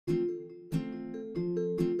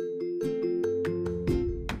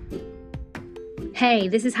Hey,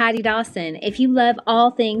 this is Heidi Dawson. If you love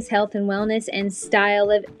all things health and wellness and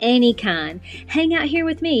style of any kind, hang out here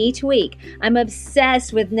with me each week. I'm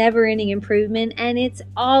obsessed with never-ending improvement, and it's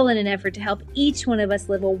all in an effort to help each one of us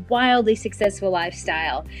live a wildly successful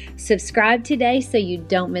lifestyle. Subscribe today so you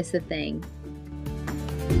don't miss a thing.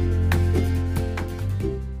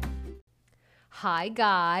 Hi,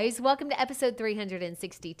 guys. Welcome to episode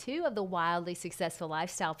 362 of the Wildly Successful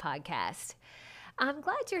Lifestyle Podcast. I'm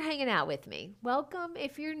glad you're hanging out with me. Welcome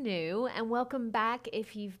if you're new, and welcome back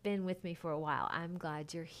if you've been with me for a while. I'm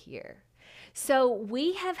glad you're here. So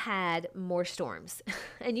we have had more storms,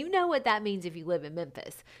 and you know what that means if you live in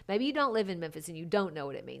Memphis. Maybe you don't live in Memphis and you don't know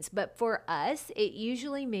what it means, but for us, it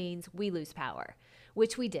usually means we lose power,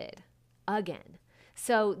 which we did again.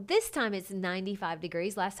 So this time it's 95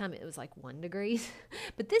 degrees. Last time it was like 1 degree,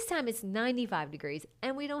 but this time it's 95 degrees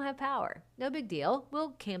and we don't have power. No big deal.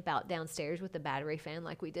 We'll camp out downstairs with the battery fan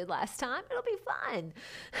like we did last time. It'll be fun.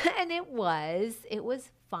 And it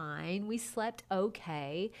was fine. We slept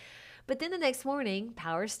okay. But then the next morning,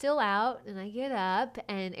 power's still out, and I get up,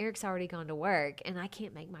 and Eric's already gone to work, and I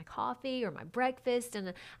can't make my coffee or my breakfast.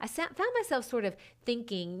 And I found myself sort of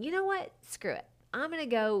thinking, you know what? Screw it. I'm going to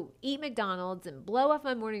go eat McDonald's and blow off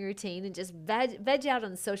my morning routine and just veg out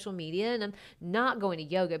on social media. And I'm not going to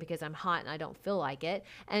yoga because I'm hot and I don't feel like it.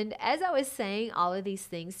 And as I was saying all of these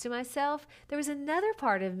things to myself, there was another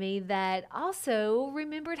part of me that also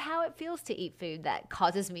remembered how it feels to eat food that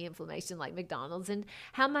causes me inflammation like McDonald's, and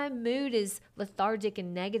how my mood is lethargic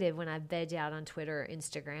and negative when I veg out on Twitter or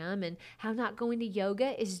Instagram, and how not going to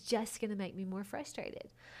yoga is just going to make me more frustrated.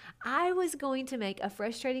 I was going to make a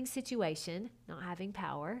frustrating situation, not having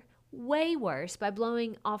power, way worse by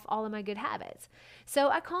blowing off all of my good habits. So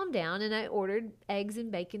I calmed down and I ordered eggs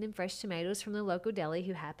and bacon and fresh tomatoes from the local deli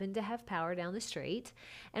who happened to have power down the street,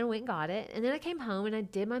 and went and got it. And then I came home and I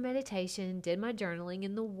did my meditation, did my journaling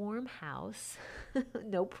in the warm house.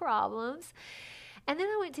 No problems. And then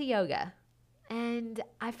I went to yoga and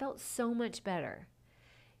I felt so much better.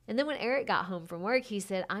 And then when Eric got home from work, he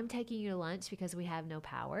said, I'm taking you to lunch because we have no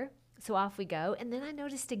power. So off we go. And then I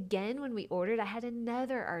noticed again when we ordered, I had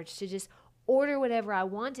another urge to just order whatever I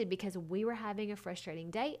wanted because we were having a frustrating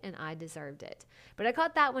date and I deserved it. But I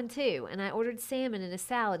caught that one too. And I ordered salmon and a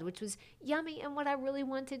salad, which was yummy and what I really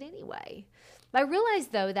wanted anyway. I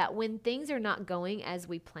realized, though, that when things are not going as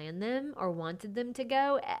we planned them or wanted them to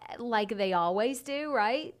go, like they always do,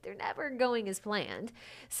 right? They're never going as planned.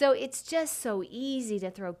 So it's just so easy to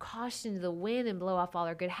throw caution to the wind and blow off all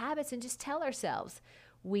our good habits and just tell ourselves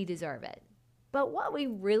we deserve it. But what we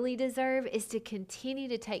really deserve is to continue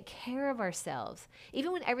to take care of ourselves,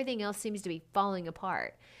 even when everything else seems to be falling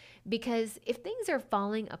apart. Because if things are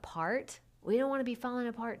falling apart, we don't want to be falling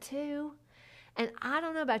apart too. And I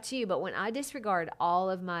don't know about you, but when I disregard all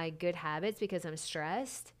of my good habits because I'm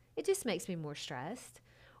stressed, it just makes me more stressed.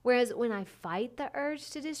 Whereas when I fight the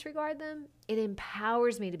urge to disregard them, it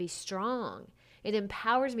empowers me to be strong. It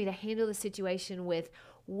empowers me to handle the situation with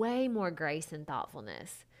way more grace and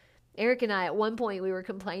thoughtfulness. Eric and I, at one point, we were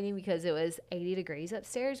complaining because it was 80 degrees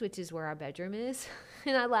upstairs, which is where our bedroom is.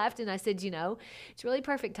 And I laughed and I said, it's really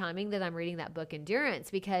perfect timing that I'm reading that book, Endurance,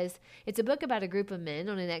 because it's a book about a group of men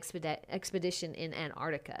on an expedition in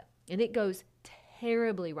Antarctica. And it goes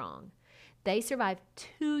terribly wrong. They survived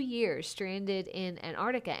 2 years stranded in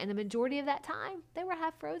Antarctica, and the majority of that time, they were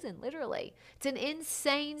half frozen, literally. It's an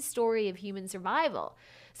insane story of human survival.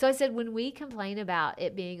 So I said, when we complain about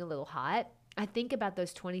it being a little hot, I think about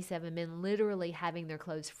those 27 men literally having their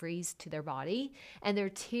clothes freeze to their body and their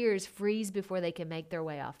tears freeze before they can make their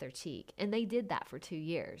way off their cheek. And they did that for 2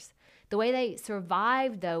 years. The way they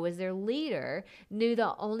survived, though, was their leader knew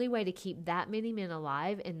the only way to keep that many men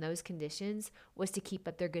alive in those conditions was to keep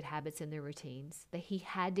up their good habits and their routines, that he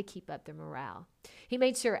had to keep up their morale. He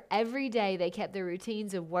made sure every day they kept their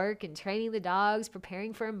routines of work and training the dogs,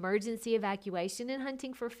 preparing for emergency evacuation, and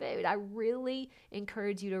hunting for food. I really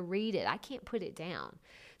encourage you to read it. I can't put it down.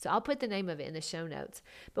 So I'll put the name of it in the show notes.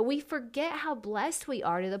 But we forget how blessed we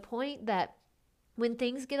are to the point that when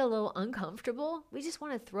things get a little uncomfortable, we just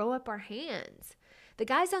want to throw up our hands. The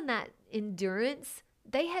guys on that Endurance,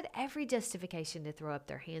 they had every justification to throw up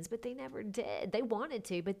their hands, but they never did. They wanted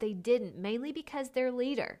to, but they didn't, mainly because their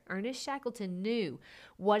leader, Ernest Shackleton, knew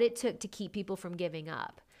what it took to keep people from giving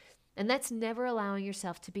up. And that's never allowing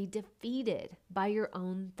yourself to be defeated by your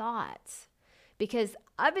own thoughts. because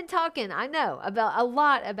I've been talking, I know, about a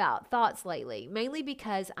lot about thoughts lately, mainly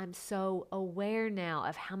because I'm so aware now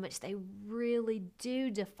of how much they really do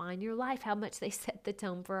define your life, how much they set the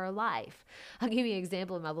tone for our life. I'll give you an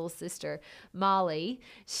example of my little sister, Molly.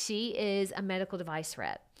 She is a medical device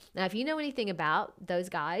rep. Now, if you know anything about those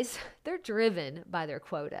guys, they're driven by their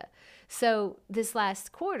quota. So this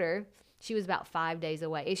last quarter, she was about 5 days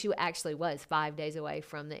away. She actually was 5 days away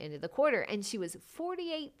from the end of the quarter, and she was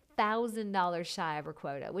 $48,000 shy of her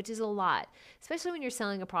quota, which is a lot, especially when you're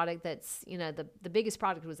selling a product that's, the biggest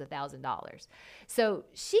product was $1,000. So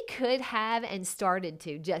she could have and started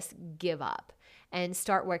to just give up and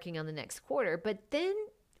start working on the next quarter. But then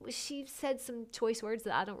she said some choice words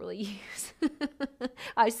that I don't really use.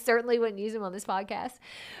 I certainly wouldn't use them on this podcast.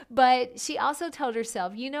 But she also told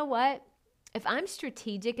herself, you know what? If I'm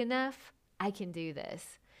strategic enough, I can do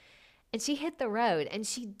this. And she hit the road, and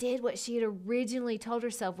she did what she had originally told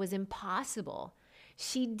herself was impossible.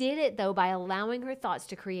 She did it, though, by allowing her thoughts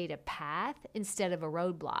to create a path instead of a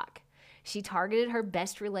roadblock. She targeted her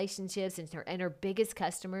best relationships and her biggest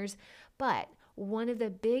customers, but one of the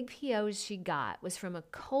big POs she got was from a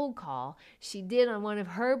cold call she did on one of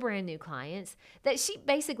her brand new clients that she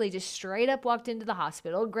basically just straight up walked into the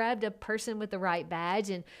hospital, grabbed a person with the right badge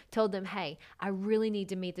and told them, hey, I really need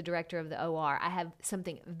to meet the director of the OR. I have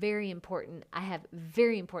something very important. I have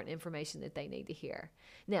very important information that they need to hear.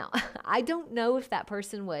 Now, I don't know if that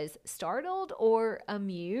person was startled or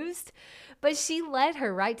amused, but she led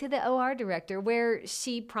her right to the OR director where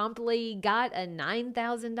she promptly got a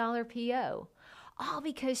 $9,000 PO. All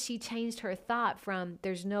because she changed her thought from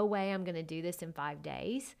there's no way I'm going to do this in 5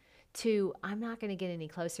 days to I'm not going to get any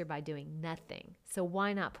closer by doing nothing. So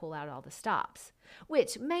why not pull out all the stops?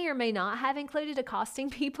 Which may or may not have included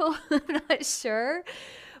accosting people. I'm not sure.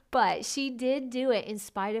 But she did do it in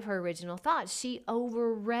spite of her original thoughts. She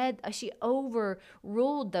overruled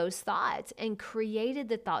those thoughts and created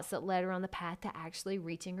the thoughts that led her on the path to actually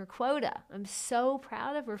reaching her quota. I'm so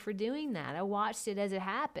proud of her for doing that. I watched it as it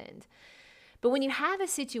happened. But when you have a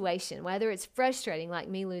situation, whether it's frustrating like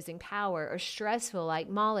me losing power or stressful like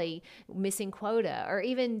Molly missing quota or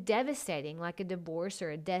even devastating like a divorce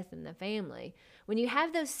or a death in the family, when you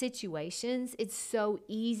have those situations, it's so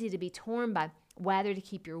easy to be torn by whether to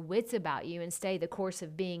keep your wits about you and stay the course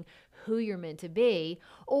of being who you're meant to be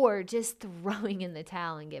or just throwing in the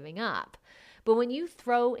towel and giving up. But when you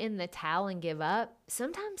throw in the towel and give up,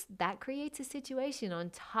 sometimes that creates a situation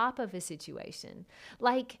on top of a situation,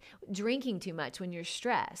 like drinking too much when you're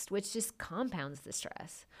stressed, which just compounds the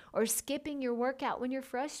stress, or skipping your workout when you're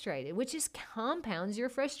frustrated, which just compounds your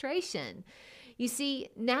frustration. You see,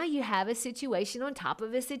 now you have a situation on top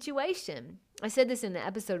of a situation. I said this in an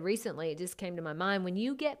episode recently. It just came to my mind. When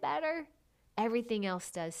you get better, everything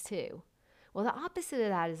else does too. Well, the opposite of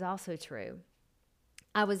that is also true.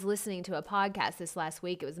 I was listening to a podcast this last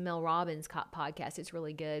week. It was Mel Robbins' podcast. It's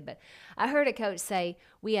really good. But I heard a coach say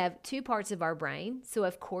we have two parts of our brain. So,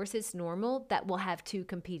 of course, it's normal that we'll have two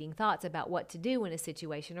competing thoughts about what to do when a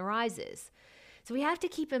situation arises. So we have to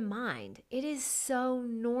keep in mind, it is so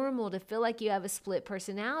normal to feel like you have a split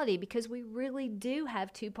personality because we really do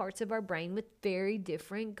have two parts of our brain with very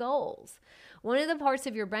different goals. One of the parts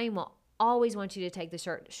of your brain will always want you to take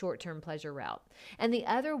the short-term pleasure route. And the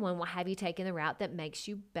other one will have you taking the route that makes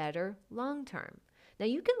you better long-term. Now,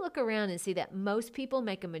 you can look around and see that most people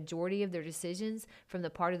make a majority of their decisions from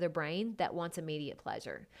the part of their brain that wants immediate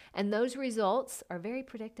pleasure. And those results are very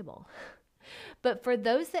predictable. But for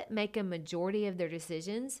those that make a majority of their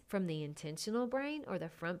decisions from the intentional brain or the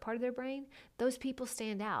front part of their brain, those people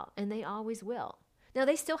stand out, and they always will. Now,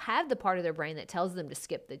 they still have the part of their brain that tells them to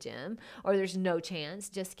skip the gym or there's no chance,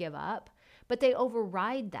 just give up. But they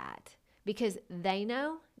override that because they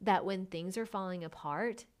know that when things are falling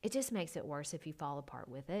apart, it just makes it worse if you fall apart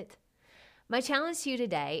with it. My challenge to you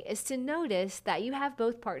today is to notice that you have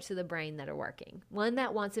both parts of the brain that are working, one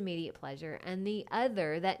that wants immediate pleasure and the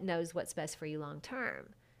other that knows what's best for you long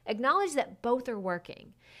term. Acknowledge that both are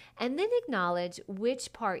working, and then acknowledge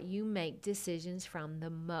which part you make decisions from the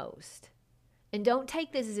most. And don't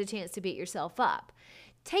take this as a chance to beat yourself up.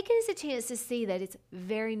 Take it as a chance to see that it's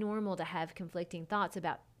very normal to have conflicting thoughts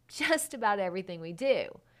about just about everything we do.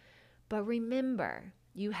 But remember,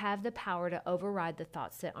 you have the power to override the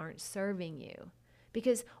thoughts that aren't serving you.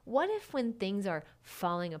 Because what if when things are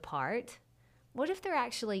falling apart, what if they're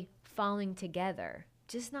actually falling together,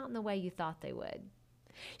 just not in the way you thought they would?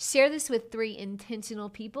 Share this with 3 intentional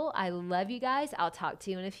people. I love you guys. I'll talk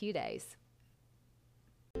to you in a few days.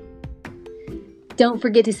 Don't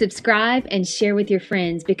forget to subscribe and share with your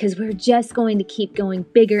friends because we're just going to keep going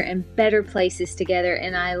bigger and better places together,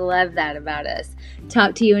 and I love that about us.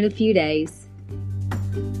 Talk to you in a few days.